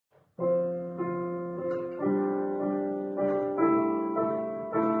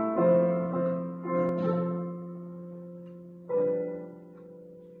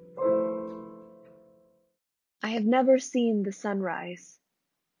never seen the sunrise.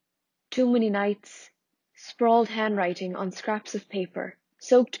 Too many nights, sprawled handwriting on scraps of paper,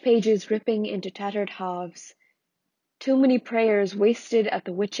 soaked pages ripping into tattered halves. Too many prayers wasted at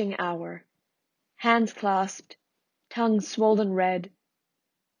the witching hour, hands clasped, tongues swollen red.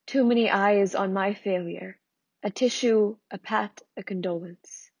 Too many eyes on my failure, a tissue, a pat, a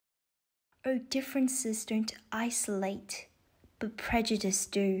condolence. Oh, differences don't isolate, but prejudice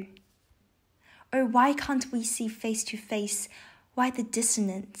do. Oh, why can't we see face to face? Why the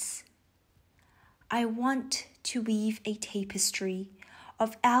dissonance? I want to weave a tapestry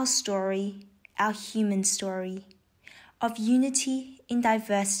of our story, our human story, of unity in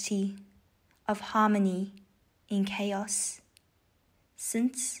diversity, of harmony in chaos.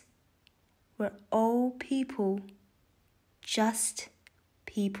 Since we're all people, just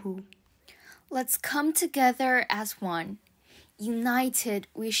people. Let's come together as one. United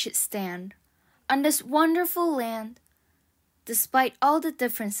we should stand on this wonderful land. Despite all the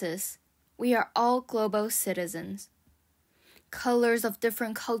differences, we are all global citizens. Colors of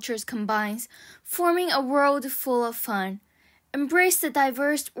different cultures combines, forming a world full of fun. Embrace the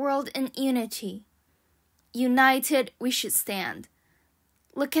diverse world in unity. United we should stand.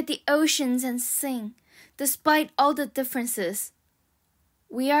 Look at the oceans and sing. Despite all the differences,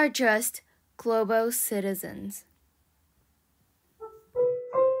 we are just global citizens.